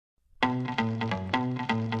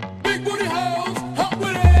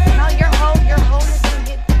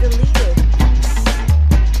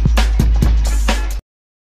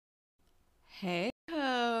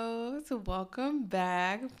welcome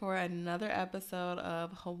back for another episode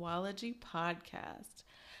of Hawology Podcast.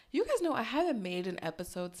 You guys know I haven't made an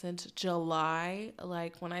episode since July.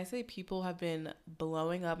 Like, when I say people have been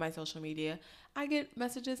blowing up my social media, I get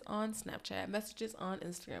messages on Snapchat, messages on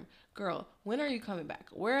Instagram. Girl, when are you coming back?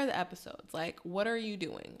 Where are the episodes? Like, what are you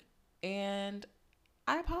doing? And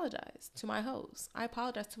I apologize to my hoes. I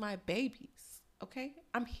apologize to my babies. Okay?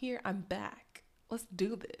 I'm here. I'm back. Let's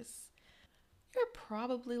do this. You're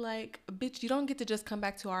probably like, bitch, you don't get to just come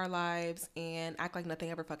back to our lives and act like nothing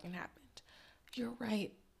ever fucking happened. You're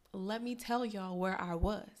right. Let me tell y'all where I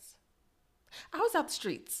was. I was out the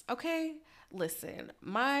streets, okay? Listen,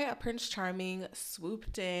 my Prince Charming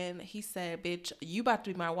swooped in. He said, bitch, you about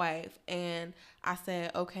to be my wife. And I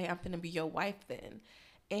said, okay, I'm finna be your wife then.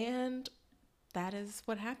 And that is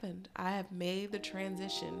what happened. I have made the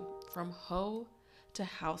transition from hoe to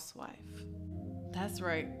housewife. That's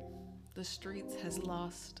right. The streets has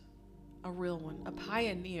lost a real one, a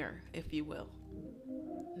pioneer, if you will.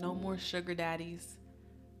 No more sugar daddies.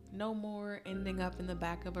 No more ending up in the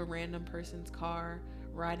back of a random person's car,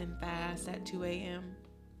 riding fast at 2 a.m.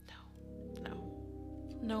 No.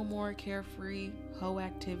 No more carefree hoe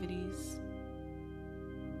activities.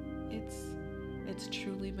 It's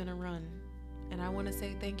truly been a run. And I want to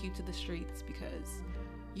say thank you to the streets because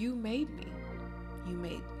you made me. You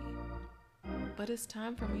made me. But it's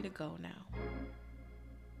time for me to go now.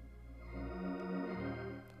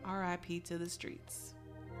 RIP to the streets.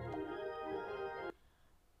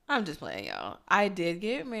 I'm just playing, y'all. I did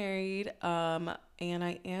get married, and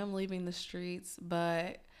I am leaving the streets,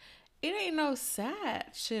 but it ain't no sad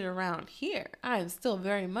shit around here. I am still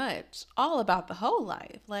very much all about the whole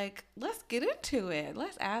life. Like, let's get into it.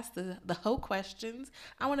 Let's ask the whole questions.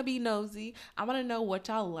 I want to be nosy. I want to know what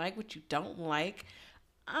y'all like, what you don't like.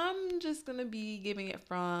 I'm just going to be giving it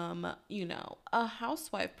from, a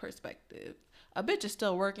housewife perspective. A bitch is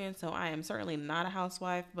still working, so I am certainly not a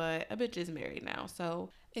housewife, but a bitch is married now.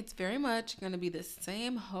 So it's very much going to be the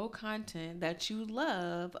same whole content that you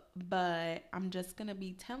love, but I'm just going to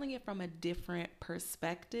be telling it from a different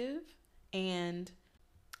perspective, and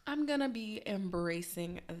I'm going to be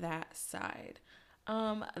embracing that side.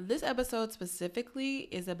 This episode specifically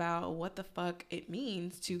is about what the fuck it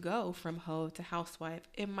means to go from hoe to housewife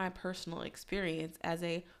in my personal experience as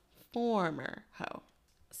a former hoe.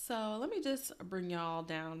 So let me just bring y'all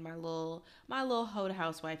down my little hoe to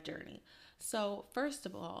housewife journey. So first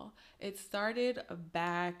of all, it started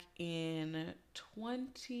back in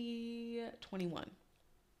 2021.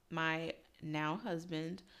 My now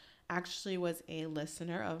husband actually was a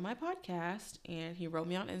listener of my podcast, and he wrote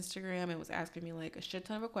me on Instagram and was asking me like a shit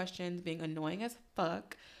ton of questions, being annoying as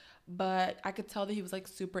fuck, but I could tell that he was like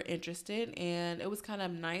super interested, and it was kind of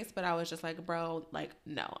nice. But I was just like, bro, like,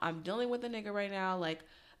 no, I'm dealing with a nigga right now. Like,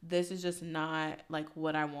 this is just not like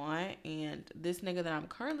what I want, and this nigga that I'm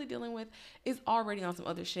currently dealing with is already on some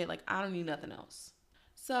other shit. Like, I don't need nothing else.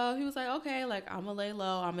 So he was like, okay, like, I'm gonna lay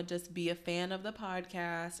low. I'm gonna just be a fan of the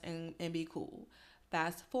podcast and be cool.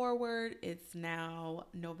 Fast forward, it's now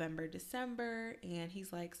November, December, and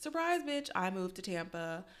he's like, surprise, bitch, I moved to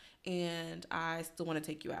Tampa and I still want to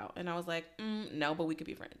take you out. And I was like, no, but we could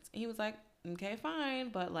be friends. And he was like, okay, fine,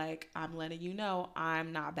 but like, I'm letting you know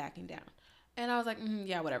I'm not backing down. And I was like,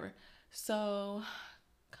 yeah, whatever. So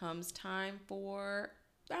comes time for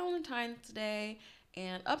Valentine's Day.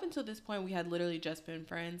 And up until this point, we had literally just been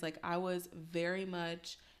friends. Like, I was very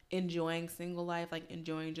much enjoying single life, like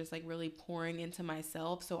enjoying just like really pouring into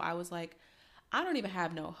myself. So I was like, I don't even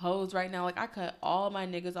have no hoes right now. Like, I cut all my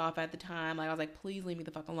niggas off at the time. Like, I was like, please leave me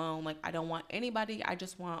the fuck alone. Like, I don't want anybody. I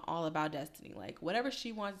just want all about Destiny. Like, whatever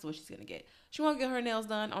she wants is what she's gonna get. She want to get her nails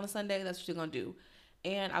done on a Sunday. That's what she's gonna do.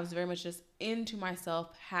 And I was very much just into myself,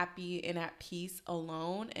 happy and at peace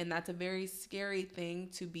alone. And that's a very scary thing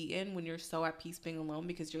to be in when you're so at peace being alone,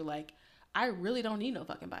 because you're like, I really don't need no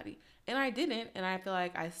fucking body. And I didn't. And I feel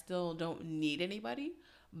like I still don't need anybody.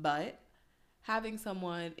 But having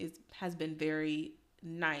someone has been very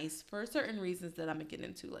nice for certain reasons that I'm going to get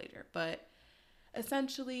into later. But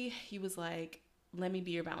essentially, he was like, let me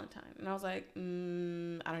be your Valentine. And I was like, I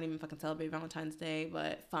don't even fucking celebrate Valentine's Day,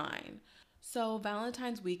 but fine. So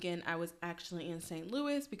Valentine's weekend, I was actually in St.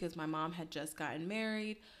 Louis because my mom had just gotten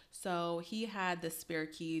married. So he had the spare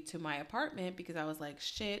key to my apartment because I was like,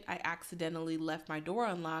 shit, I accidentally left my door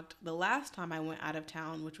unlocked the last time I went out of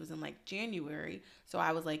town, which was in like January. So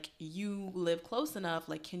I was like, you live close enough.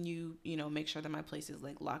 Like, can you, make sure that my place is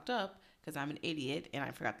like locked up? Because I'm an idiot and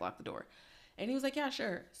I forgot to lock the door. And he was like, yeah,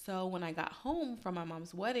 sure. So when I got home from my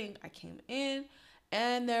mom's wedding, I came in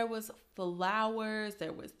And there was flowers,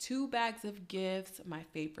 there was 2 bags of gifts, my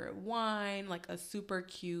favorite wine, like a super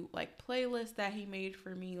cute like playlist that he made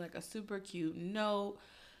for me, like a super cute note.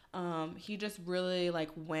 He just really like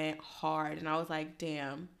went hard, and I was like,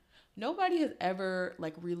 damn, nobody has ever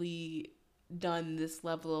like really done this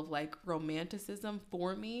level of like romanticism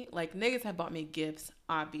for me. Like niggas have bought me gifts,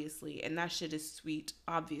 obviously, and that shit is sweet,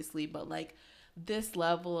 obviously, but like this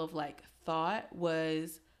level of like thought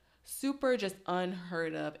was super just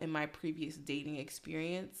unheard of in my previous dating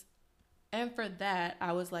experience. And for that,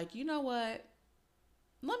 I was like, you know what?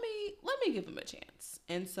 Let me give him a chance.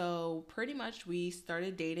 And so pretty much we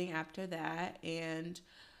started dating after that, and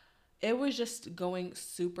it was just going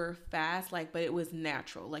super fast, like, but it was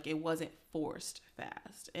natural. Like it wasn't forced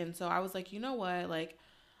fast. And so I was like, you know what? Like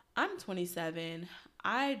I'm 27.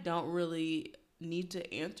 I don't really need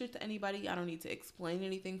to answer to anybody. I don't need to explain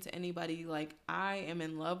anything to anybody. Like I am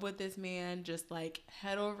in love with this man, just like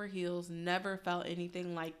head over heels, never felt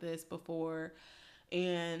anything like this before.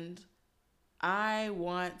 And I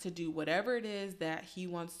want to do whatever it is that he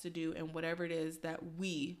wants to do and whatever it is that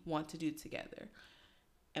we want to do together.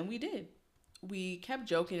 And we did. We kept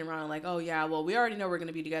joking around like, oh yeah, well we already know we're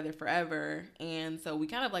gonna be together forever, and so we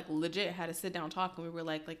kind of like legit had to sit down and talk, and we were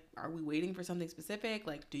like, are we waiting for something specific?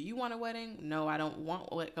 Like, do you want a wedding? No, I don't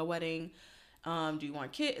want like a wedding. Do you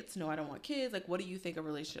want kids? No, I don't want kids. Like, what do you think a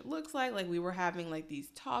relationship looks like? Like, we were having like these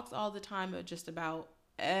talks all the time of just about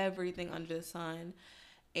everything under the sun,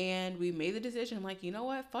 and we made the decision like, you know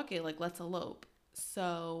what, fuck it, like let's elope.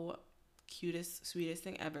 So cutest, sweetest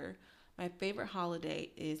thing ever. My favorite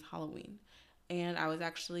holiday is Halloween. And I was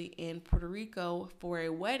actually in Puerto Rico for a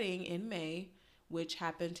wedding in May, which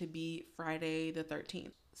happened to be Friday the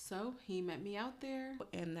 13th. So he met me out there,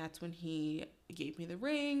 and that's when he gave me the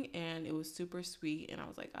ring, and it was super sweet. And I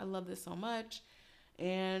was like, I love this so much.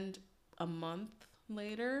 And a month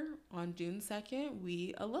later, on June 2nd,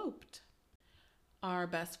 we eloped. Our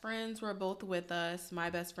best friends were both with us. My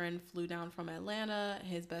best friend flew down from Atlanta.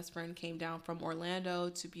 His best friend came down from Orlando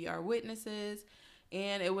to be our witnesses.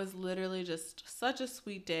 And it was literally just such a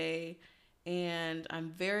sweet day. And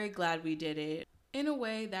I'm very glad we did it in a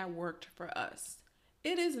way that worked for us.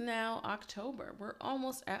 It is now October. We're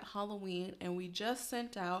almost at Halloween, and we just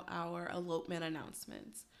sent out our elopement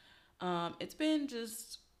announcements. It's been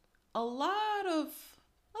just a lot of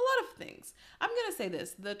things. I'm gonna say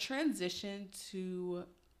this: the transition to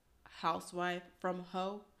housewife from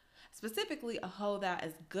hoe, specifically a hoe that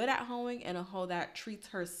is good at hoeing and a hoe that treats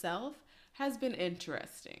herself, has been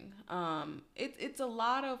interesting. It's a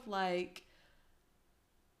lot of like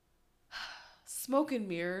smoke and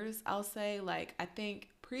mirrors, I'll say. Like I think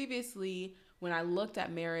previously when I looked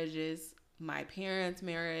at marriages, my parents'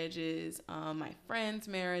 marriages, my friends'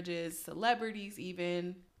 marriages, celebrities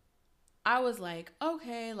even, I was like,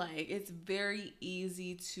 okay, like it's very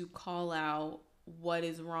easy to call out what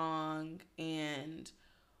is wrong and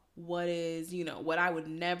what is, what I would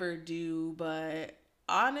never do. But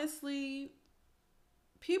honestly,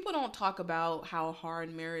 people don't talk about how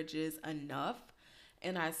hard marriage is enough.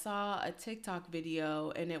 And I saw a TikTok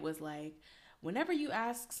video, and it was like, whenever you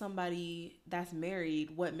ask somebody that's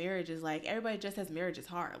married what marriage is like, everybody just says marriage is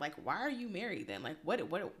hard. Like, why are you married then? Like, why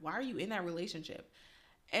are you in that relationship?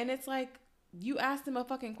 And it's like, you asked them a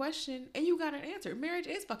fucking question and you got an answer. Marriage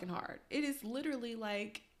is fucking hard. It is literally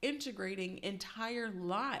like integrating entire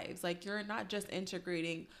lives. Like, you're not just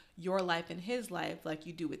integrating your life and his life like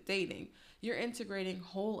you do with dating. You're integrating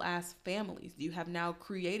whole ass families. You have now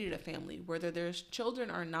created a family. Whether there's children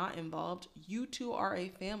or not involved, you two are a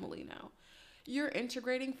family now. You're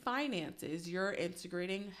integrating finances. You're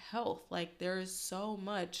integrating health. Like, there's so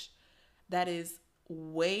much that is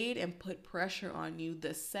weighed and put pressure on you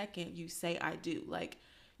the second you say I do. Like,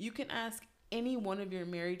 you can ask any one of your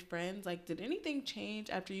married friends, like, did anything change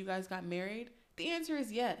after you guys got married? The answer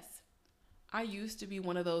is yes. I used to be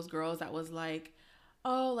one of those girls that was like,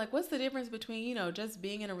 oh, like, what's the difference between, just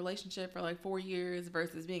being in a relationship for like 4 years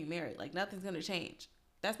versus being married? Like, nothing's gonna change.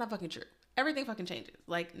 That's not fucking true. Everything fucking changes.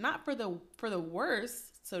 Like, not for the worse,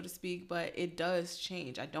 so to speak, but it does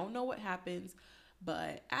change. I don't know what happens,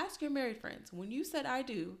 but ask your married friends, when you said I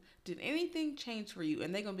do, did anything change for you?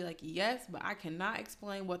 And they're gonna be like, yes, but I cannot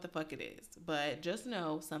explain what the fuck it is. But just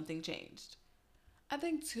know something changed. I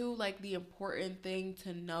think too, like, the important thing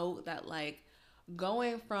to note that, like,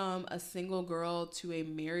 going from a single girl to a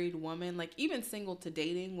married woman, like even single to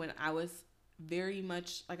dating, when I was very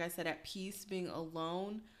much, like I said, at peace being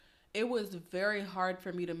alone, it was very hard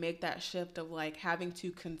for me to make that shift of like having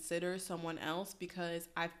to consider someone else, because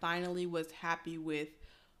I finally was happy with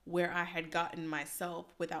where I had gotten myself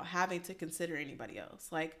without having to consider anybody else.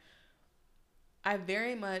 Like, I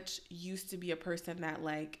very much used to be a person that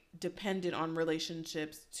like depended on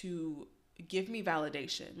relationships to give me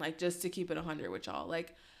validation, like just to keep it 100 with y'all.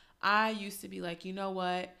 Like I used to be like, you know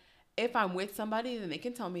what? If I'm with somebody, then they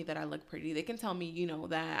can tell me that I look pretty. They can tell me,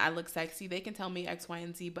 that I look sexy. They can tell me X, Y,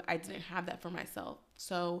 and Z, but I didn't have that for myself.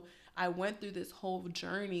 So I went through this whole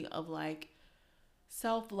journey of like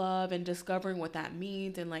self love and discovering what that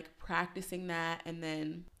means and like practicing that. And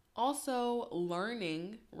then also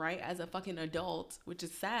learning, right, as a fucking adult, which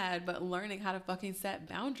is sad, but learning how to fucking set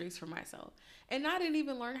boundaries for myself. And I didn't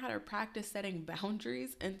even learn how to practice setting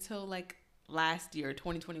boundaries until like last year,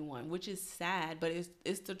 2021, which is sad, but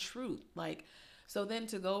it's the truth. Like, so then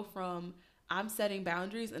to go from I'm setting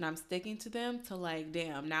boundaries and I'm sticking to them to like,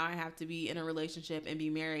 damn, now I have to be in a relationship and be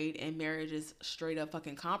married, and marriage is straight up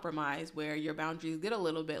fucking compromise where your boundaries get a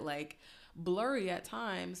little bit like blurry at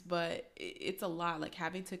times, but it's a lot. Like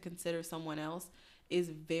having to consider someone else is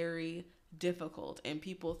very difficult. And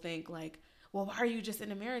people think like, well, why are you just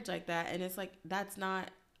in a marriage like that? And it's like, that's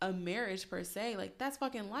not a marriage per se. Like that's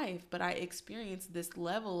fucking life. But I experienced this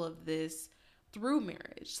level of this through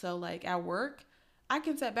marriage. So like at work, I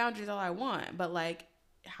can set boundaries all I want, but like,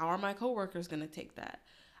 how are my coworkers gonna take that?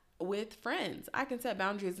 With friends, I can set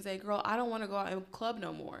boundaries and say, girl, I don't want to go out and club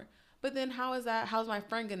no more. But then how's my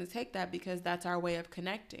friend going to take that? Because that's our way of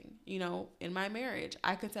connecting. In my marriage,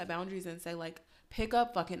 I could set boundaries and say like, pick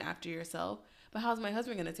up fucking after yourself. But how's my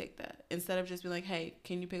husband going to take that? Instead of just being like, hey,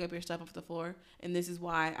 can you pick up your stuff off the floor? And this is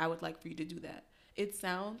why I would like for you to do that. It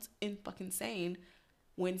sounds in fucking sane.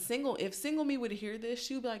 If single me would hear this,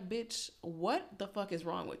 she would be like, bitch, what the fuck is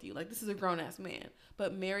wrong with you? Like, this is a grown ass man.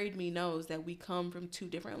 But married me knows that we come from two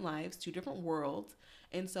different lives, two different worlds.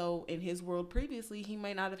 And so in his world previously, he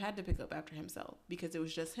might not have had to pick up after himself because it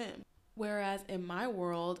was just him. Whereas in my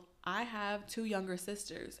world, I have two younger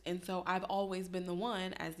sisters. And so I've always been the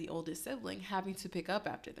one, as the oldest sibling, having to pick up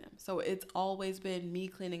after them. So it's always been me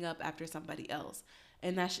cleaning up after somebody else.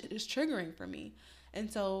 And that shit is triggering for me.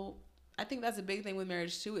 And so I think that's a big thing with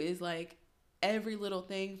marriage too, is like every little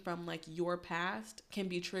thing from like your past can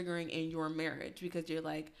be triggering in your marriage, because you're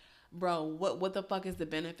like, bro, what the fuck is the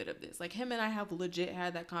benefit of this? Like him and I have legit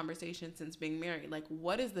had that conversation since being married. Like,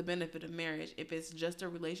 what is the benefit of marriage if it's just a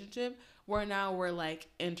relationship where now we're like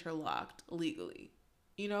interlocked legally,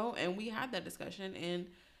 And we had that discussion, and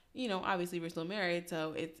obviously we're still married,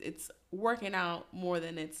 so it's working out more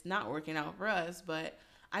than it's not working out for us. But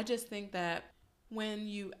I just think that when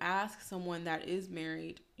you ask someone that is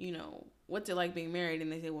married, what's it like being married?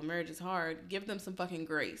 And they say, well, marriage is hard. Give them some fucking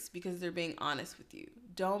grace, because they're being honest with you.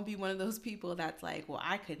 Don't be one of those people that's like, well,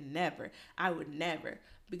 I would never.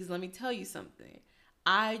 Because let me tell you something.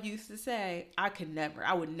 I used to say I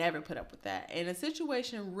would never put up with that. And a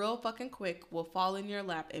situation real fucking quick will fall in your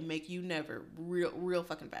lap and make you never real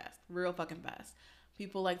fucking fast. Real fucking fast.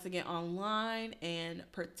 People like to get online and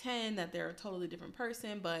pretend that they're a totally different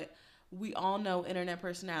person, but we all know internet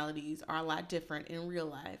personalities are a lot different in real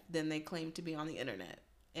life than they claim to be on the internet.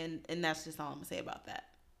 And that's just all I'm gonna say about that.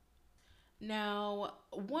 Now,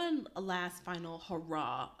 one last final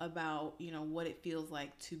hurrah about, what it feels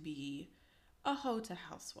like to be a hoe to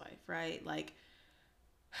housewife, right? Like,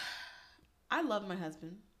 I love my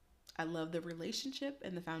husband. I love the relationship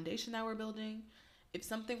and the foundation that we're building. If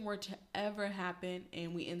something were to ever happen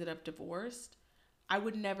and we ended up divorced, I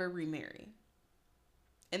would never remarry.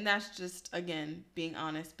 And that's just, again, being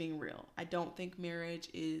honest, being real. I don't think marriage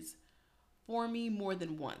is for me more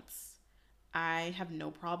than once. I have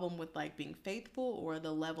no problem with like being faithful or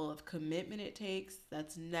the level of commitment it takes.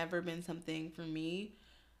 That's never been something for me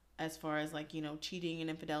as far as like, cheating and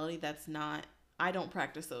infidelity. That's not, I don't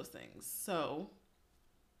practice those things. So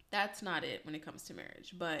that's not it when it comes to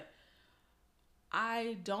marriage. But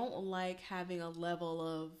I don't like having a level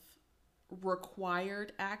of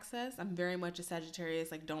required access. I'm very much a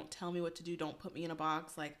Sagittarius. Like, don't tell me what to do. Don't put me in a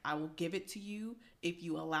box. Like, I will give it to you if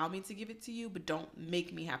you allow me to give it to you, but don't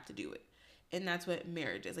make me have to do it. And that's what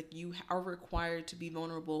marriage is. Like, you are required to be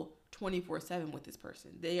vulnerable 24/7 with this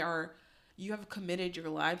person. You have committed your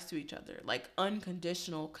lives to each other, like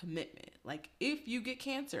unconditional commitment. Like, if you get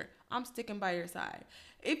cancer, I'm sticking by your side.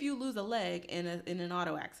 If you lose a leg in an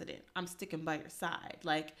auto accident, I'm sticking by your side.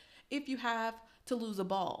 Like, if you have to lose a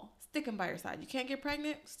ball, sticking by your side. You can't get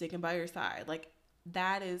pregnant, sticking by your side. Like,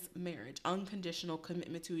 that is marriage. Unconditional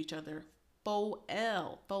commitment to each other. Faux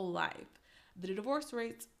life. The divorce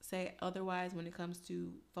rates say otherwise when it comes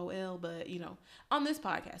to faux L, but on this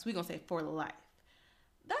podcast, we're going to say for life.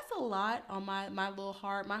 That's a lot on my little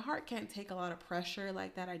heart. My heart can't take a lot of pressure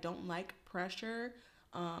like that. I don't like pressure.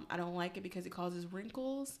 I don't like it because it causes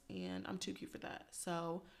wrinkles, and I'm too cute for that.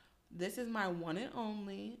 So This is my one and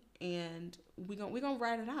only, and we gonna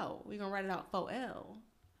ride it out. We gonna ride it out for L.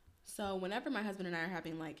 So whenever my husband and I are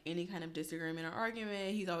having like any kind of disagreement or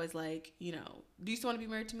argument, he's always like, do you still want to be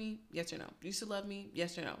married to me? Yes or no. Do you still love me?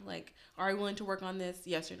 Yes or no. Like, are you willing to work on this?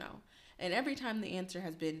 Yes or no. And every time the answer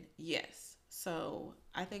has been yes. So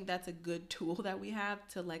I think that's a good tool that we have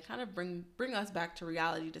to like kind of bring us back to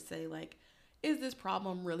reality to say like, is this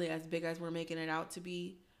problem really as big as we're making it out to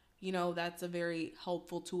be? That's a very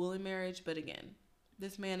helpful tool in marriage. But again,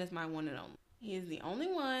 this man is my one and only. He is the only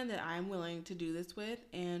one that I'm willing to do this with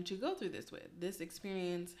and to go through this with. This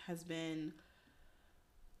experience has been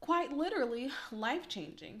quite literally life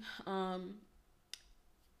changing.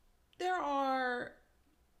 There are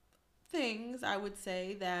things I would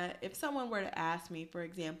say that if someone were to ask me, for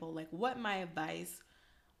example, like what my advice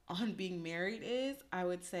on being married is, I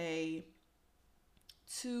would say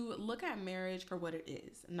to look at marriage for what it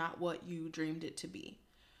is, not what you dreamed it to be.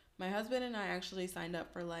 My husband and I actually signed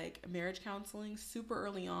up for like marriage counseling super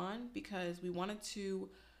early on because we wanted to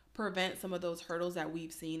prevent some of those hurdles that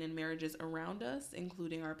we've seen in marriages around us,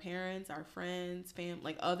 including our parents, our friends,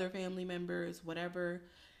 like other family members, whatever.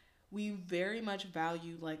 We very much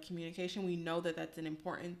value like communication. We know that that's an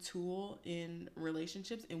important tool in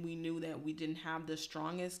relationships, and we knew that we didn't have the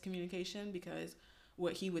strongest communication because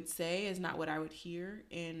what he would say is not what I would hear.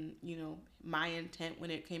 And, my intent when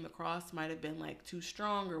it came across might have been like too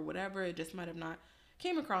strong or whatever. It just might have not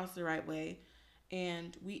came across the right way.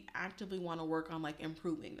 And we actively want to work on like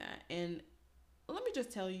improving that. And let me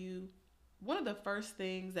just tell you, one of the first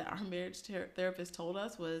things that our marriage therapist told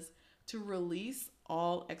us was to release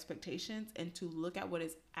all expectations and to look at what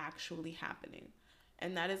is actually happening.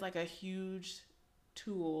 And that is like a huge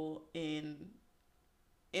tool in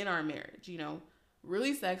our marriage.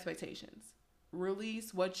 Release the expectations.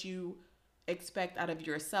 Release what you expect out of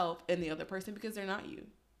yourself and the other person because they're not you.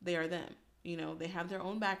 They are them. They have their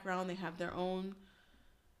own background, they have their own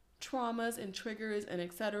traumas and triggers and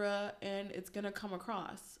etc. And it's going to come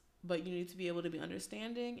across. But you need to be able to be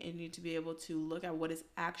understanding and you need to be able to look at what is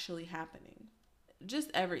actually happening.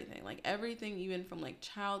 Just everything. Like everything, even from like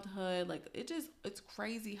childhood, like it's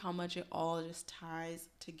crazy how much it all just ties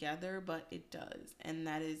together, but it does. And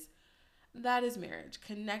that is marriage,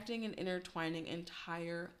 connecting and intertwining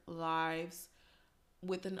entire lives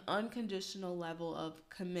with an unconditional level of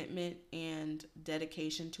commitment and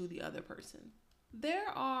dedication to the other person. There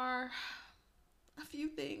are a few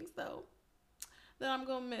things though that I'm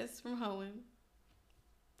gonna miss from hoeing.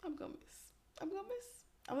 I'm gonna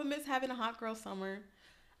miss having a hot girl summer.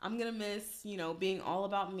 I'm gonna miss, being all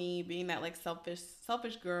about me, being that like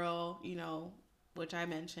selfish girl, which I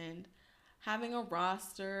mentioned. Having a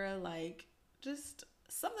roster, like just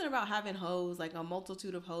something about having hoes, like a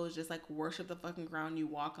multitude of hoes, just like worship the fucking ground you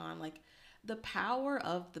walk on. Like the power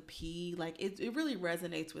of the P, like it really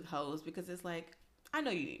resonates with hoes because it's like, I know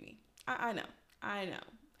you need me. I know.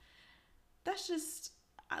 That's just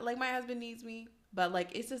like my husband needs me, but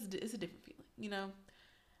like it's a different feeling.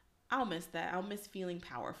 I'll miss that. I'll miss feeling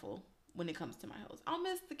powerful when it comes to my hoes. I'll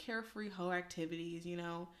miss the carefree hoe activities.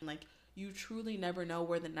 Like you truly never know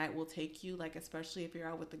where the night will take you, like especially if you're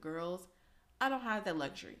out with the girls. I don't have that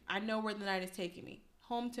luxury. I know where the night is taking me.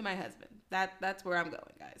 Home to my husband. That's where I'm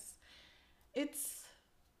going, guys. It's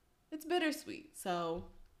bittersweet. So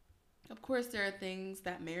of course there are things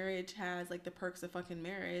that marriage has, like the perks of fucking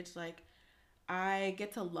marriage. Like I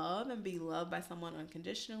get to love and be loved by someone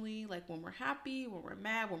unconditionally. Like when we're happy, when we're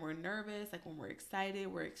mad, when we're nervous, like when we're excited,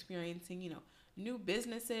 we're experiencing, new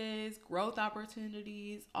businesses, growth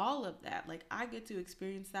opportunities, all of that. Like I get to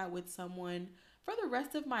experience that with someone for the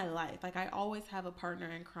rest of my life. Like I always have a partner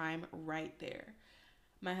in crime right there.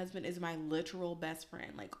 My husband is my literal best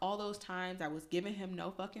friend. Like all those times I was giving him no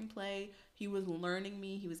fucking play. He was learning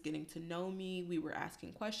me. He was getting to know me. We were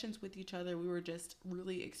asking questions with each other. We were just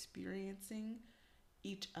really experiencing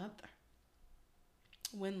each other.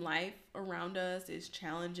 When life around us is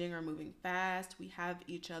challenging or moving fast, we have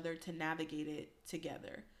each other to navigate it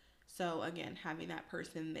together. So again, having that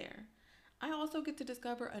person there. I also get to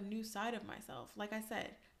discover a new side of myself. Like I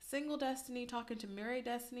said, single Destiny talking to married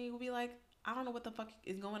Destiny will be like, I don't know what the fuck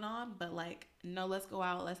is going on, but like, no, let's go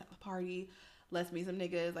out, let's have a party, let's meet some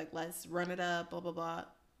niggas, like, let's run it up, blah, blah, blah.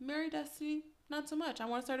 Married Destiny, not so much. I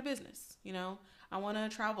want to start a business, I want to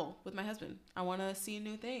travel with my husband. I want to see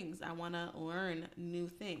new things. I want to learn new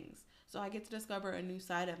things. So I get to discover a new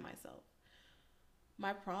side of myself.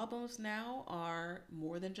 My problems now are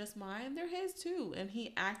more than just mine, they're his too. And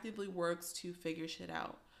he actively works to figure shit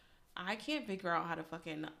out. I can't figure out how to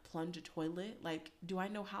fucking plunge a toilet. Like, do I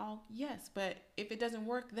know how? Yes, but if it doesn't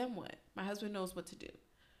work, then what? My husband knows what to do.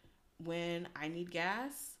 When I need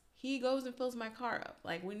gas, he goes and fills my car up.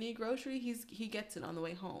 Like, we need grocery, he gets it on the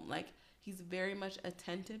way home. Like, he's very much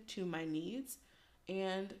attentive to my needs,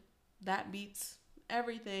 and that beats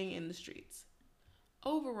everything in the streets.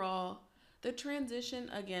 Overall, the transition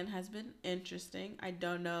again has been interesting. I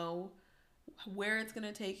don't know where it's going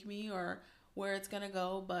to take me or where it's going to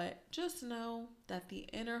go, but just know that the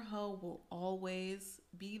inner hoe will always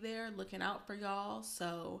be there looking out for y'all.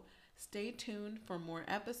 So stay tuned for more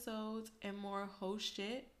episodes and more hoe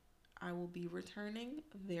shit. I will be returning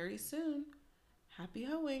very soon. Happy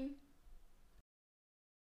hoeing.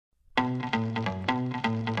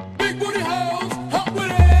 Big booty hoes, help with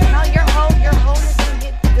it. No, your hoe is gonna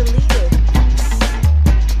get deleted.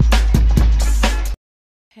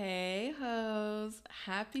 Hey hoes,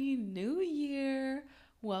 happy new year.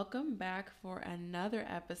 Welcome back for another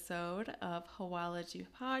episode of Hoology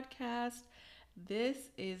Podcast. This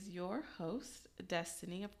is your host,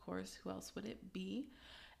 Destiny, of course, who else would it be?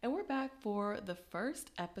 And we're back for the first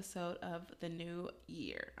episode of the new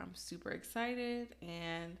year. I'm super excited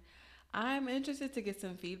and I'm interested to get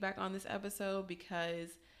some feedback on this episode because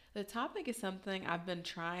the topic is something I've been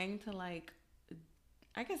trying to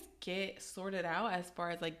get sorted out as far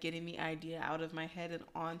as getting the idea out of my head and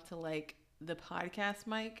onto the podcast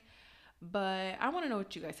mic. But I want to know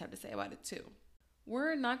what you guys have to say about it too.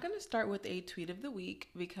 We're not going to start with a tweet of the week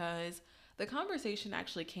because the conversation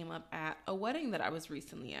actually came up at a wedding that I was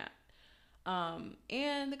recently at.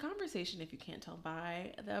 And the conversation, if you can't tell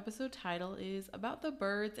by the episode title, is about the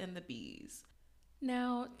birds and the bees.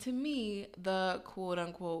 Now, to me, the quote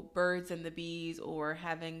unquote birds and the bees or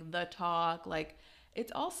having the talk,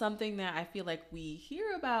 it's all something that I feel like we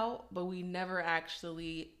hear about, but we never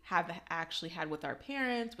actually had with our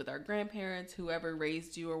parents, with our grandparents, whoever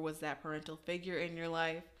raised you or was that parental figure in your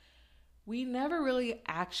life. We never really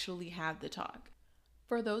actually had the talk.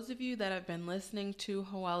 For those of you that have been listening to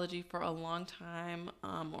Hoology for a long time,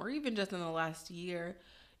 or even just in the last year,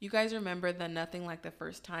 you guys remember the Nothing Like the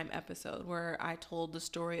First Time episode where I told the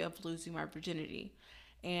story of losing my virginity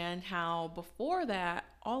and how before that,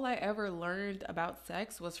 all I ever learned about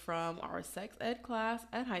sex was from our sex ed class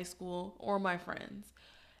at high school or my friends.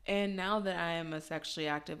 And now that I am a sexually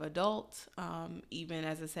active adult, even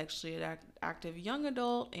as a sexually active young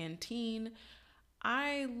adult and teen,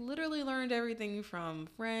 I literally learned everything from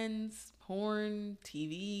friends, porn,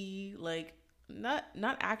 TV,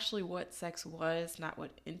 not actually what sex was, not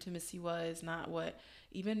what intimacy was, not what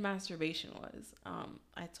even masturbation was.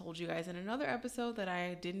 I told you guys in another episode that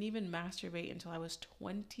I didn't even masturbate until I was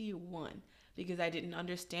 21 because I didn't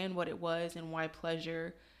understand what it was and why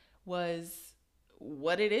pleasure was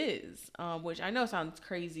what it is, which I know sounds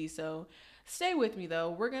crazy. So stay with me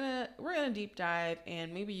though. We're gonna deep dive,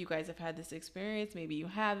 and maybe you guys have had this experience, maybe you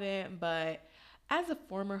haven't, but as a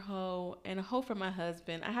former hoe and a hoe for my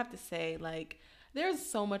husband, I have to say there's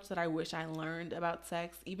so much that I wish I learned about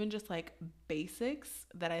sex, even just basics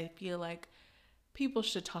that I feel like people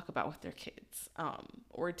should talk about with their kids,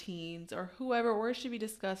 or teens or whoever, or it should be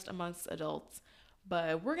discussed amongst adults.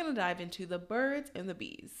 But we're gonna dive into the birds and the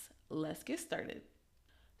bees. Let's get started.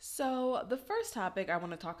 So the first topic I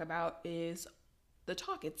want to talk about is the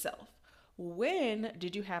talk itself. When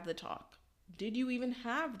did you have the talk? Did you even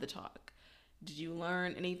have the talk? Did you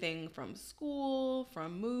learn anything from school,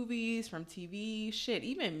 from movies, from TV, shit,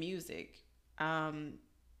 even music? One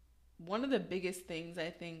of the biggest things I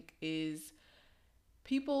think is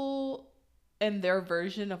people and their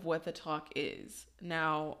version of what the talk is.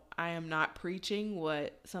 Now, I am not preaching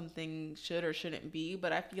what something should or shouldn't be,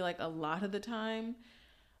 but I feel like a lot of the time,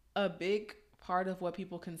 a big part of what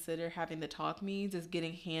people consider having the talk means is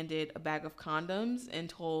getting handed a bag of condoms and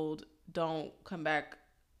told, don't come back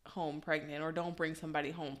home pregnant or don't bring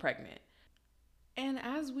somebody home pregnant. And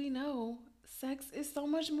as we know, sex is so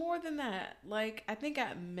much more than that. I think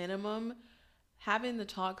at minimum, having the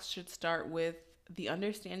talks should start with the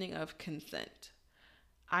understanding of consent.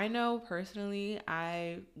 I know personally,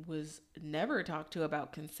 I was never talked to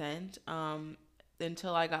about consent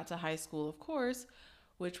until I got to high school, of course,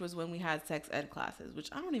 which was when we had sex ed classes, which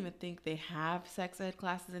I don't even think they have sex ed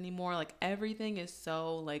classes anymore. Everything is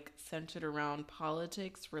so centered around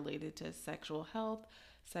politics related to sexual health,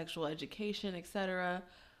 sexual education, etc.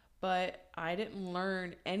 But I didn't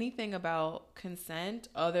learn anything about consent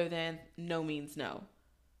other than no means no.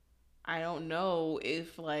 I don't know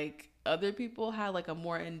if other people had a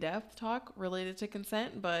more in-depth talk related to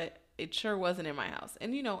consent, but it sure wasn't in my house.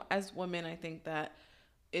 And as women, I think that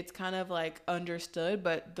it's kind of understood,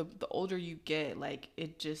 but the older you get,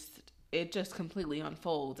 it just completely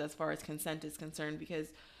unfolds as far as consent is concerned, because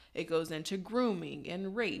It goes into grooming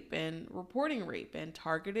and rape and reporting rape and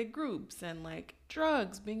targeted groups and like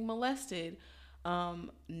drugs, being molested,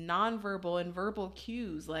 nonverbal and verbal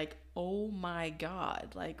cues. Like, oh my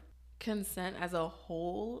God, like consent as a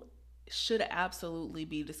whole should absolutely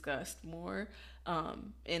be discussed more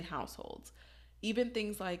in households. Even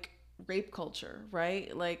things like rape culture,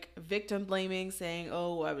 right? Like victim blaming, saying,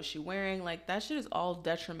 oh, what was she wearing? Like that shit is all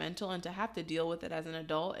detrimental. And to have to deal with it as an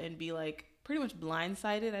adult and be like pretty much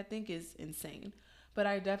blindsided, I think is insane. But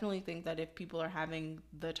I definitely think that if people are having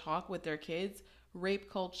the talk with their kids,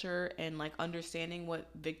 rape culture and like understanding what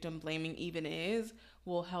victim blaming even is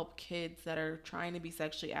will help kids that are trying to be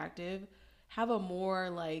sexually active have a more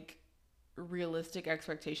like realistic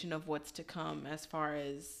expectation of what's to come as far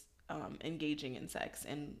as engaging in sex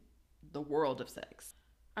and the world of sex.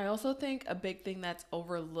 I also think a big thing that's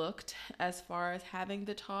overlooked as far as having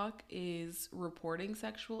the talk is reporting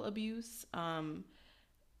sexual abuse.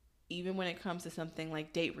 Even when it comes to something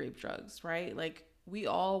like date rape drugs, right? Like we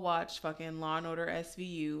all watch fucking Law and Order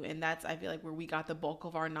SVU, and that's, I feel like, where we got the bulk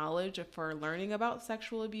of our knowledge for learning about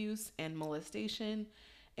sexual abuse and molestation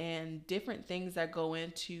and different things that go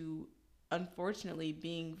into, unfortunately,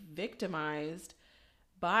 being victimized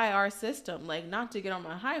by our system. Like, not to get on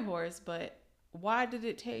my high horse, but why did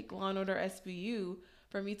it take Law and Order SVU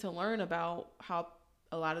for me to learn about how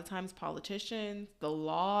a lot of times politicians, the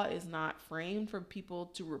law is not framed for people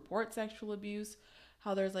to report sexual abuse,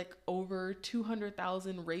 how there's like over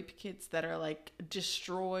 200,000 rape kits that are like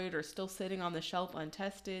destroyed or still sitting on the shelf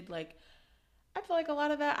untested. Like, I feel like a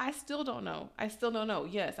lot of that I still don't know. I still don't know.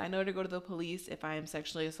 Yes, I know to go to the police if I am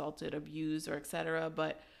sexually assaulted, abused, or etc.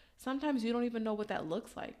 But sometimes you don't even know what that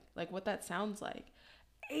looks like what that sounds like.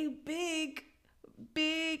 A big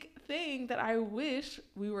thing that I wish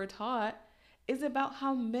we were taught is about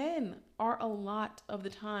how men are a lot of the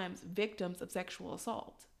times victims of sexual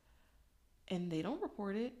assault. And they don't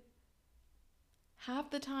report it.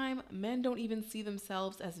 Half the time, men don't even see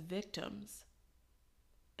themselves as victims.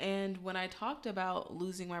 And when I talked about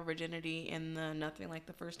losing my virginity in the Nothing Like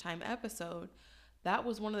the First Time episode, that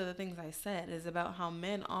was one of the things I said, is about how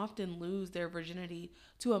men often lose their virginity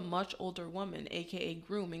to a much older woman, aka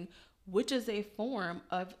grooming, which is a form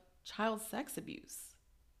of child sex abuse.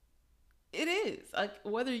 It is. Like,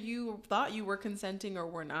 whether you thought you were consenting or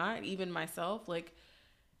were not, even myself, like,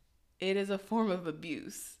 it is a form of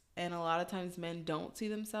abuse. And a lot of times men don't see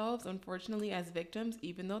themselves, unfortunately, as victims,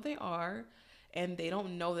 even though they are. And they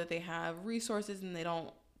don't know that they have resources and they don't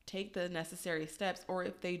take the necessary steps. Or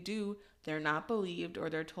if they do, they're not believed, or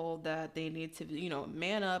they're told that they need to,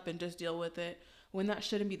 man up and just deal with it, when that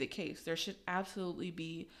shouldn't be the case. There should absolutely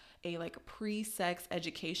be a like pre-sex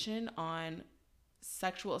education on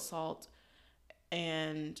sexual assault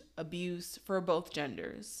and abuse for both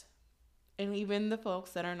genders, and even the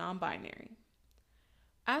folks that are non-binary.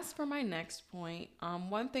 As for my next point,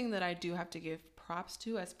 one thing that I do have to give props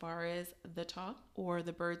to as far as the talk or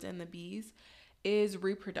the birds and the bees is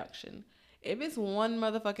reproduction. If it's one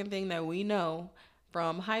motherfucking thing that we know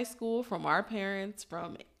from high school, from our parents,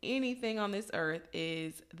 from anything on this earth,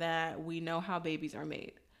 is that we know how babies are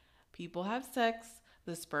made. People have sex,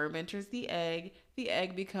 the sperm enters the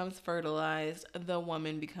egg becomes fertilized, the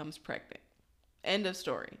woman becomes pregnant. End of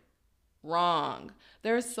story. Wrong.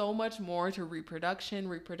 There's so much more to reproduction,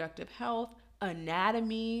 reproductive health,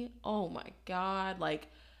 anatomy. Oh my God. Like,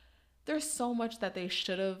 there's so much that they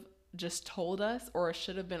should have just told us or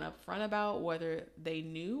should have been upfront about, whether they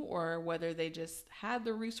knew or whether they just had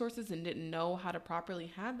the resources and didn't know how to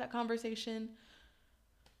properly have that conversation.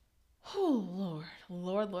 Oh,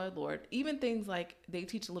 Lord. Even things like they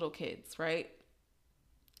teach little kids, right?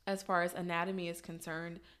 As far as anatomy is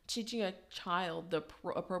concerned, teaching a child the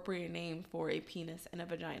appropriate name for a penis and a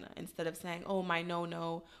vagina, instead of saying, oh, my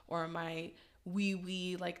no or my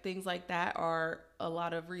wee, like things like that are a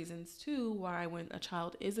lot of reasons too why when a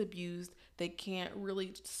child is abused, they can't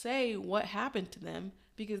really say what happened to them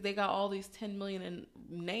because they got all these 10 million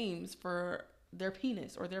names for their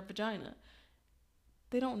penis or their vagina.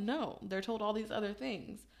 They don't know. They're told all these other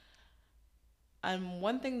things. And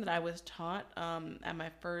one thing that I was taught at my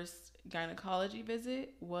first gynecology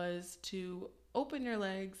visit was to open your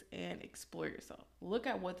legs and explore yourself. Look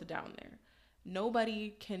at what's down there.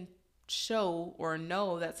 Nobody can show or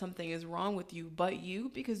know that something is wrong with you but you,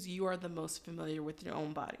 because you are the most familiar with your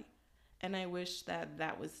own body. And I wish that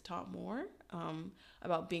that was taught more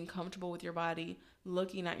about being comfortable with your body,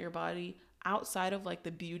 looking at your body outside of like the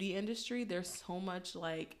beauty industry. There's so much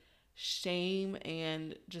like shame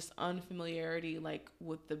and just unfamiliarity like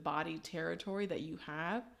with the body territory that you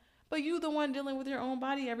have, but you the one dealing with your own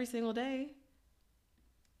body every single day.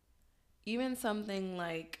 even something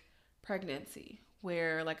like pregnancy,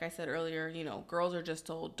 where, like I said earlier, girls are just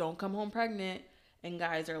told, don't come home pregnant, and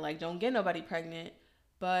guys are like, don't get nobody pregnant.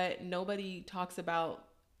 But nobody talks about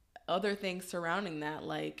other things surrounding that,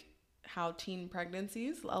 like how teen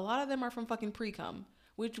pregnancies, a lot of them are from fucking pre-cum,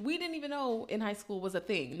 which we didn't even know in high school was a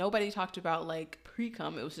thing. Nobody talked about like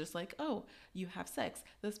pre-cum. It was just like, oh, you have sex,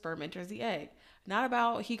 the sperm enters the egg. Not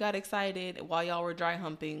about he got excited while y'all were dry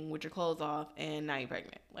humping with your clothes off and now you're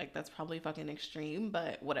pregnant. Like, that's probably fucking extreme,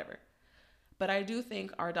 but whatever. But I do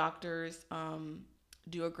think our doctors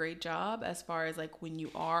do a great job as far as like when you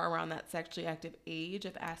are around that sexually active age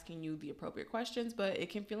of asking you the appropriate questions. But it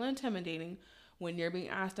can feel intimidating when you're being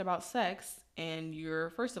asked about sex and you're,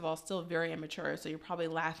 first of all, still very immature. So you're probably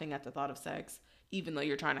laughing at the thought of sex, even though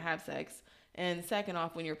you're trying to have sex. And second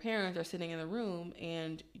off, when your parents are sitting in the room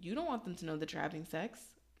and you don't want them to know that you're having sex.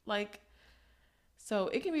 Like, so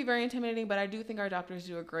it can be very intimidating, but I do think our doctors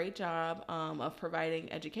do a great job of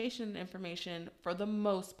providing education and information for the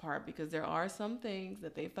most part, because there are some things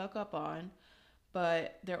that they fuck up on,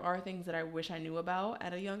 but there are things that I wish I knew about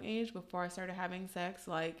at a young age before I started having sex,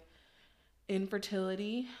 like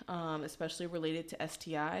infertility, especially related to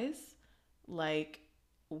STIs. Like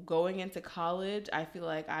going into college, I feel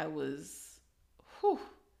like I was, whew,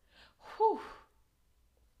 whew,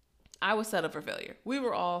 I was set up for failure. We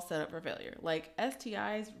were all set up for failure. Like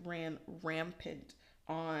STIs ran rampant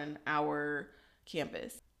on our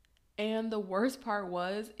campus. And the worst part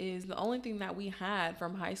is the only thing that we had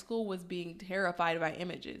from high school was being terrified by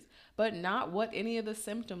images, but not what any of the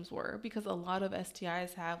symptoms were, because a lot of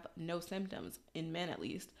STIs have no symptoms, in men at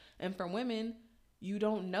least. And for women, you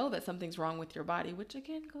don't know that something's wrong with your body, which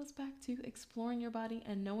again goes back to exploring your body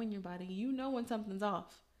and knowing your body. You know when something's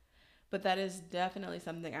off. But that is definitely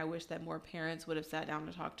something I wish that more parents would have sat down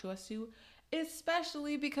to talk to us to,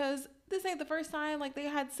 especially because this ain't the first time like they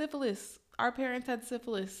had syphilis. Our parents had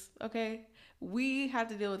syphilis, okay? We had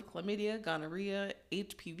to deal with chlamydia, gonorrhea,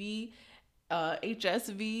 HPV,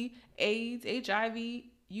 HSV, AIDS, HIV,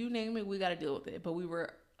 you name it, we got to deal with it. But we were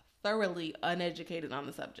thoroughly uneducated on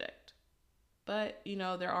the subject. But,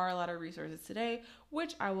 there are a lot of resources today,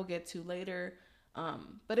 which I will get to later.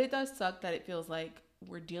 But it does suck that it feels like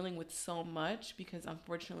we're dealing with so much because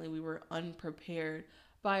unfortunately we were unprepared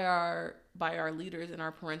by our leaders in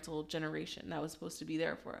our parental generation that was supposed to be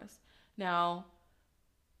there for us. Now,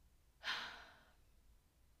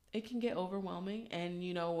 it can get overwhelming, and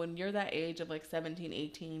when you're that age of like 17,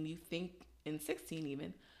 18, you think, in 16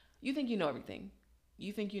 even, you think you know everything.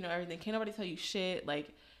 You think you know everything. Can't nobody tell you shit. Like,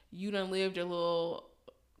 you done lived your little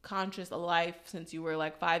conscious life since you were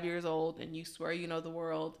like 5 years old and you swear you know the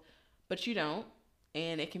world, but you don't.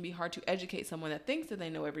 And it can be hard to educate someone that thinks that they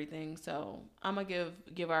know everything. So I'm going to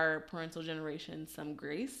give our parental generation some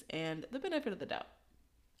grace and the benefit of the doubt.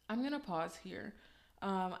 I'm going to pause here.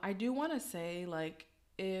 I do want to say, like,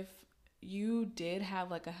 if you did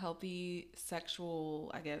have like a healthy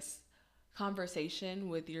sexual, I guess, conversation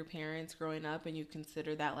with your parents growing up and you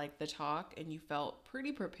consider that like the talk and you felt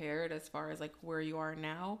pretty prepared as far as like where you are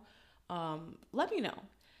now, let me know.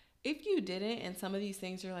 If you didn't, and some of these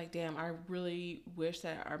things you're like, damn, I really wish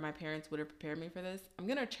that my parents would have prepared me for this, I'm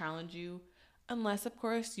going to challenge you, unless, of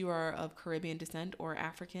course, you are of Caribbean descent or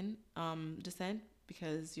African descent,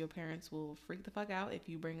 because your parents will freak the fuck out if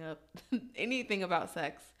you bring up anything about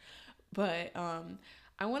sex. But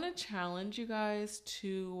I want to challenge you guys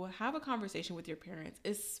to have a conversation with your parents,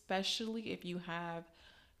 especially if you have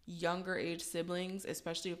younger age siblings,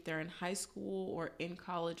 especially if they're in high school or in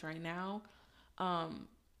college right now.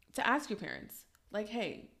 To ask your parents, like,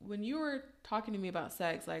 hey, when you were talking to me about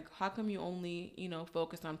sex, like, how come you only,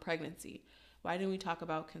 focused on pregnancy? Why didn't we talk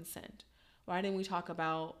about consent? Why didn't we talk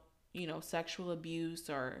about, sexual abuse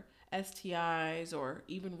or STIs or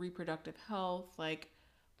even reproductive health? Like,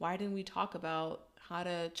 why didn't we talk about how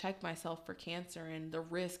to check myself for cancer and the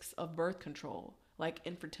risks of birth control, like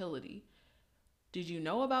infertility? Did you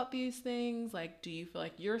know about these things? Like, do you feel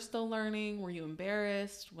like you're still learning? Were you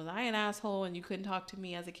embarrassed? Was I an asshole and you couldn't talk to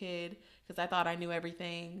me as a kid because I thought I knew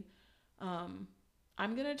everything? I'm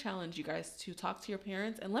going to challenge you guys to talk to your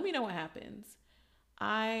parents and let me know what happens.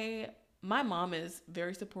 My mom is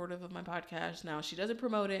very supportive of my podcast. Now, she doesn't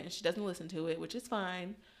promote it and she doesn't listen to it, which is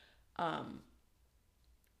fine.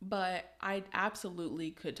 But I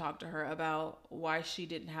absolutely could talk to her about why she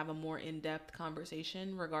didn't have a more in-depth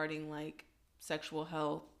conversation regarding like sexual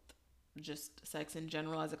health, just sex in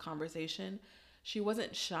general as a conversation. She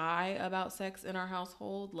wasn't shy about sex in our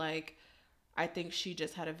household. Like, I think she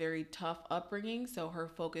just had a very tough upbringing, so her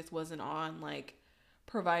focus wasn't on like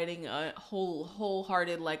providing a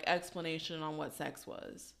wholehearted like explanation on what sex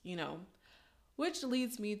was, Which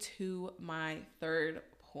leads me to my third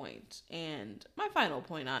point and my final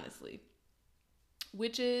point, honestly,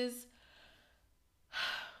 which is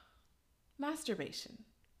masturbation.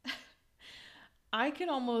 I can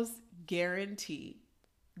almost guarantee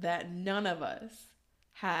that none of us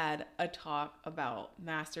had a talk about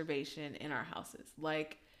masturbation in our houses.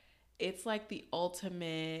 Like, it's like the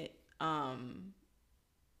ultimate no,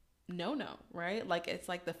 right? Like, it's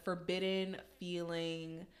like the forbidden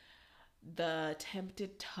feeling, the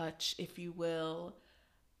tempted touch, if you will.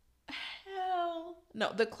 Hell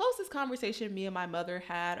no. The closest conversation me and my mother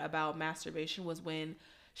had about masturbation was when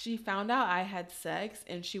she found out I had sex,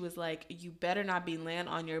 and she was like, you better not be laying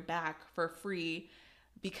on your back for free,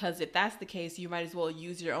 because if that's the case, you might as well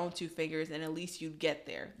use your own two fingers and at least you'd get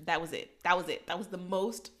there. That was it. That was it. That was the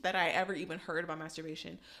most that I ever even heard about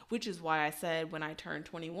masturbation, which is why I said when I turned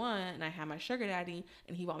 21 and I had my sugar daddy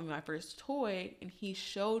and he bought me my first toy and he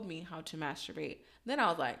showed me how to masturbate. Then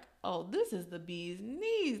I was like, oh, this is the bee's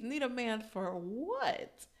knees. Need a man for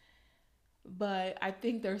what? But I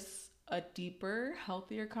think there's a deeper,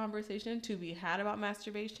 healthier conversation to be had about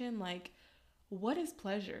masturbation. Like, what is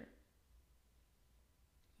pleasure?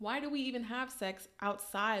 Why do we even have sex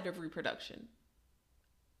outside of reproduction?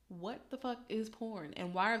 What the fuck is porn?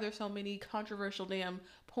 And why are there so many controversial damn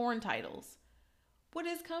porn titles? What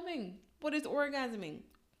is coming? What is orgasming?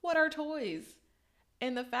 What are toys?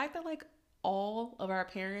 And the fact that, like, all of our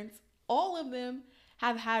parents, all of them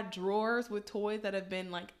have had drawers with toys that have been,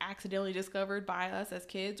 like, accidentally discovered by us as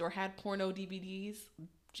kids, or had porno DVDs.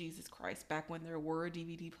 Jesus Christ, back when there were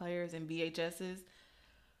DVD players and VHSs.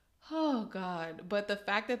 Oh God. But the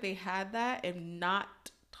fact that they had that and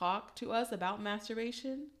not talk to us about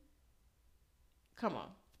masturbation, come on.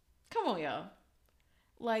 Come on, y'all.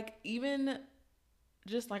 Like, even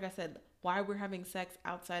just like I said, why we're having sex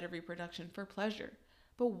outside of reproduction for pleasure.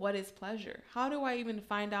 But what is pleasure? How do I even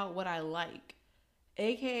find out what I like?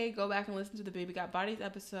 AKA, go back and listen to the Baby Got Bodies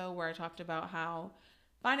episode where I talked about how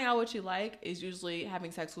finding out what you like is usually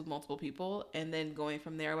having sex with multiple people and then going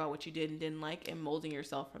from there about what you did and didn't like and molding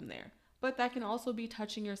yourself from there. But that can also be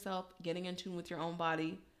touching yourself, getting in tune with your own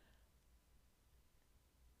body.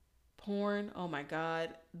 Porn, oh my God.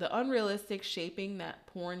 The unrealistic shaping that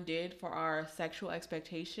porn did for our sexual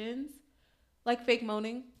expectations, like fake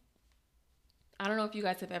moaning. I don't know if you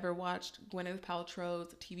guys have ever watched Gwyneth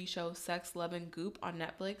Paltrow's TV show Sex, Love, and Goop on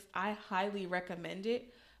Netflix. I highly recommend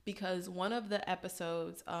it because one of the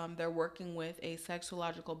episodes, they're working with a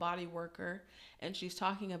sexological body worker, and she's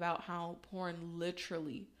talking about how porn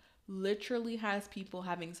literally has people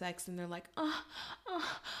having sex and they're like,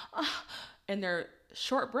 and they're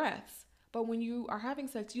short breaths. But when you are having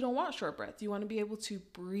sex, you don't want short breaths. You want to be able to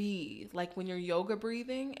breathe. Like when you're yoga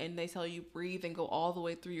breathing and they tell you breathe and go all the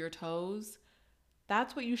way through your toes.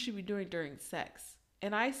 That's what you should be doing during sex.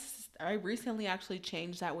 And I recently actually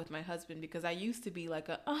changed that with my husband because I used to be like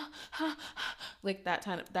like that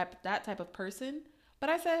type of person. But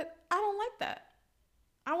I said, I don't like that.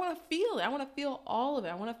 I want to feel it. I want to feel all of it.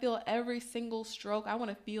 I want to feel every single stroke. I want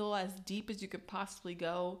to feel as deep as you could possibly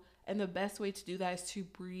go. And the best way to do that is to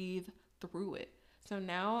breathe through it. So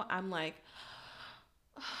now I'm like,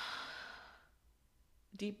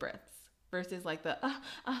 deep breaths versus like the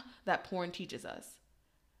that porn teaches us.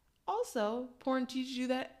 Also, porn teaches you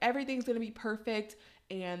that everything's going to be perfect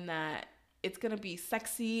and that it's going to be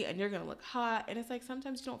sexy and you're going to look hot. And it's like,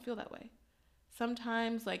 sometimes you don't feel that way.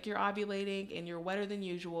 Sometimes like you're ovulating and you're wetter than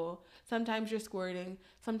usual. Sometimes you're squirting.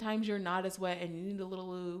 Sometimes you're not as wet and you need a little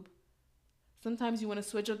lube. Sometimes you want to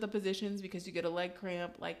switch up the positions because you get a leg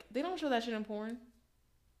cramp. Like, they don't show that shit in porn.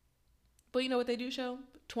 But you know what they do show?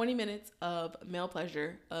 20 minutes of male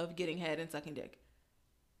pleasure of getting head and sucking dick.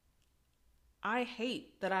 I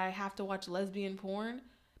hate that I have to watch lesbian porn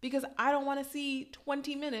because I don't want to see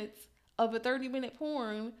 20 minutes of a 30-minute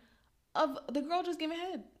porn of the girl just giving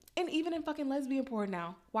head. And even in fucking lesbian porn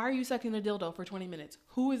now, why are you sucking a dildo for 20 minutes?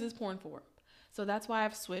 Who is this porn for? So that's why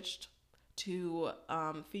I've switched to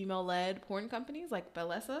female-led porn companies like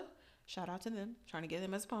Bellesa. Shout out to them. Trying to get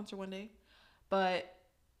them as a sponsor one day. But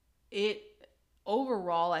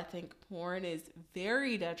overall, I think porn is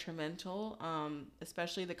very detrimental,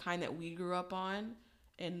 especially the kind that we grew up on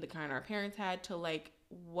and the kind our parents had, to like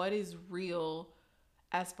what is real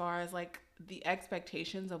as far as like the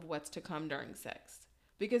expectations of what's to come during sex.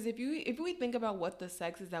 Because if we think about what the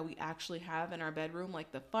sex is that we actually have in our bedroom,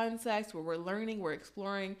 like the fun sex where we're learning, we're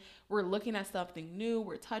exploring, we're looking at something new,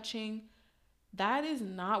 we're touching, that is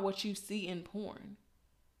not what you see in porn.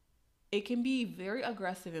 It can be very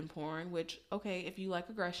aggressive in porn, which, okay, if you like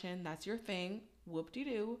aggression, that's your thing,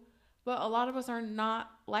 whoop-de-doo. But a lot of us are not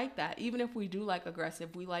like that. Even if we do like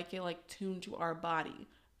aggressive, we like it like tuned to our body,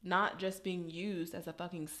 not just being used as a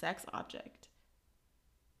fucking sex object.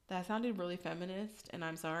 That sounded really feminist, and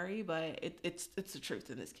I'm sorry, but it's the truth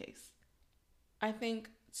in this case. I think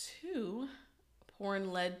too,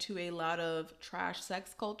 porn led to a lot of trash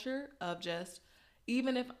sex culture of just,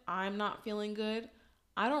 even if I'm not feeling good,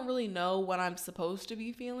 I don't really know what I'm supposed to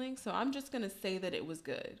be feeling, so I'm just gonna say that it was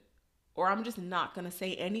good. Or I'm just not gonna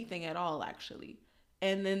say anything at all, actually.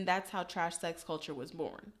 And then that's how trash sex culture was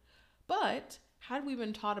born. But had we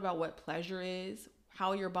been taught about what pleasure is,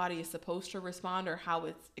 how your body is supposed to respond, or how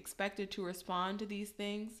it's expected to respond to these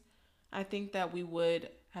things, I think that we would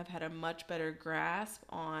have had a much better grasp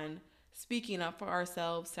on speaking up for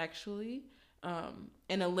ourselves sexually,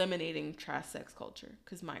 and eliminating trash sex culture.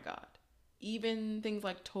 Because, my God, even things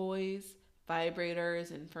like toys,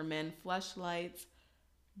 vibrators, and for men, fleshlights,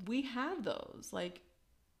 we have those. Like,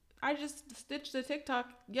 I just stitched a TikTok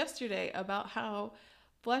yesterday about how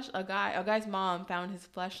a guy's mom found his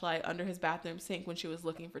fleshlight under his bathroom sink when she was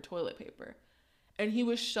looking for toilet paper. And he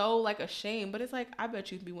was so like ashamed, but it's like, I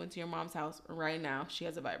bet you if you went to your mom's house right now, she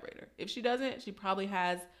has a vibrator. If she doesn't, she probably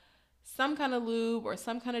has some kind of lube or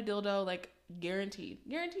some kind of dildo, like guaranteed.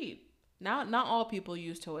 Guaranteed. Now, not all people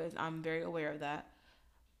use toys. I'm very aware of that.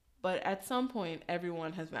 But at some point,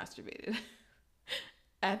 everyone has masturbated.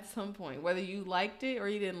 At some point, whether you liked it or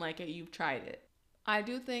you didn't like it, you've tried it. I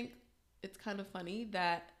do think it's kind of funny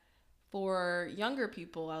that for younger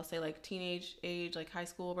people, I'll say like teenage age, like high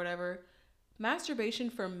school or whatever,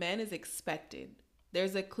 masturbation for men is expected.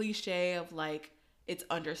 There's a cliche of like, it's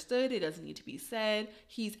understood, it doesn't need to be said.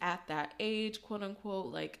 He's at that age, quote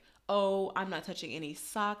unquote, like, oh, I'm not touching any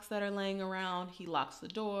socks that are laying around. He locks the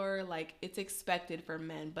door. Like, it's expected for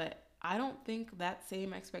men, but I don't think that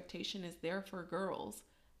same expectation is there for girls.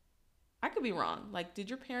 I could be wrong. Like, did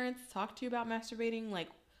your parents talk to you about masturbating, like,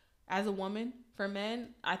 as a woman? For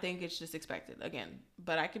men, I think it's just expected, again,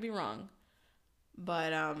 but I could be wrong.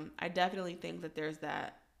 But I definitely think that there's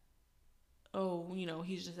that, oh,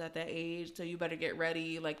 he's just at that age, so you better get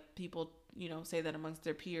ready. Like, people, say that amongst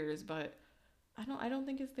their peers, but I don't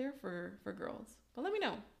think it's there for girls. But let me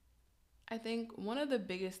know. I think one of the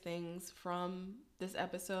biggest things from this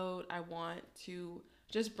episode I want to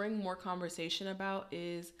just bring more conversation about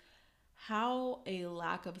is how a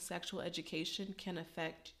lack of sexual education can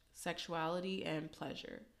affect sexuality and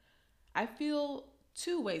pleasure. I feel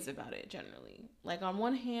two ways about it generally. Like, on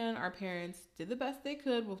one hand, our parents did the best they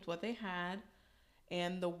could with what they had,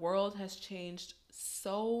 and the world has changed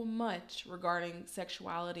so much regarding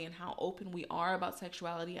sexuality and how open we are about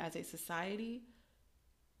sexuality as a society.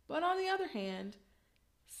 But on the other hand,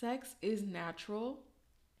 sex is natural.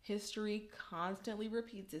 History constantly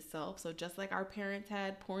repeats itself. So just like our parents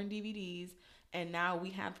had porn DVDs and now we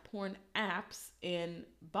have porn apps and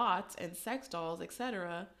bots and sex dolls,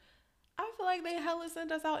 etc., I feel like they hella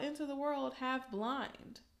sent us out into the world half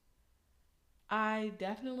blind. I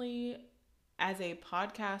definitely, as a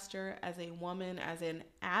podcaster, as a woman, as an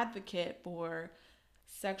advocate for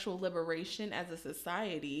sexual liberation as a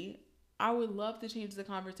society, I would love to change the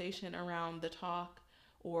conversation around the talk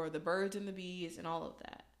or the birds and the bees and all of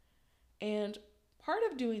that. And part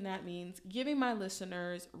of doing that means giving my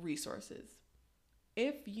listeners resources.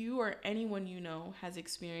 If you or anyone you know has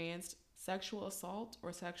experienced sexual assault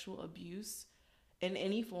or sexual abuse in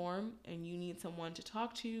any form and you need someone to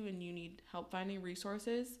talk to and you need help finding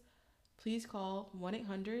resources, please call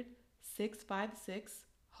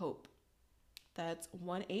 1-800-656-HOPE. That's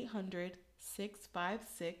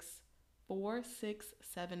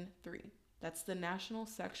 1-800-656-4673. That's the National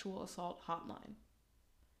Sexual Assault Hotline.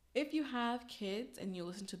 If you have kids and you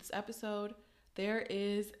listen to this episode, there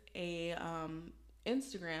is a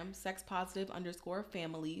Instagram,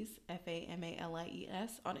 sexpositive_families,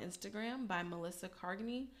 FAMALIES, on Instagram by Melissa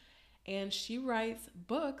Cargany. And she writes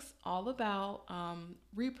books all about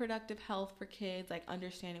reproductive health for kids, like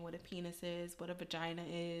understanding what a penis is, what a vagina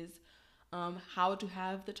is, how to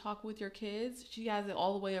have the talk with your kids. She has it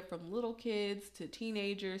all the way up from little kids to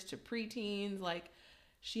teenagers to preteens. Like,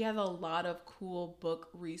 she has a lot of cool book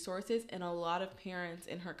resources, and a lot of parents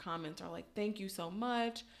in her comments are like, thank you so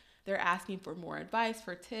much. They're asking for more advice,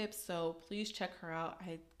 for tips, so please check her out.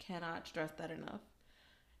 I cannot stress that enough.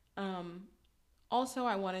 Also,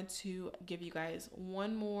 I wanted to give you guys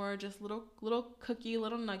one more just little cookie,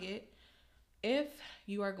 little nugget. If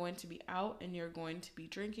you are going to be out and you're going to be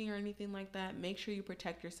drinking or anything like that, make sure you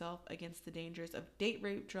protect yourself against the dangers of date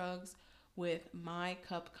rape drugs with My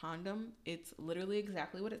Cup condom. It's literally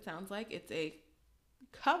exactly what it sounds like. It's a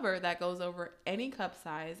cover that goes over any cup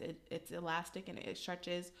size. It's elastic and it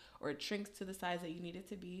stretches or it shrinks to the size that you need it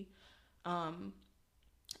to be. And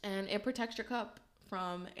it protects your cup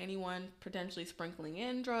from anyone potentially sprinkling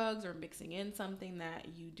in drugs or mixing in something that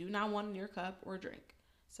you do not want in your cup or drink.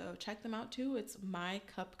 So check them out too. It's My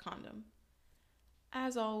Cup Condom.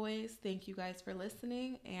 As always, thank you guys for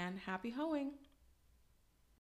listening and happy hoeing.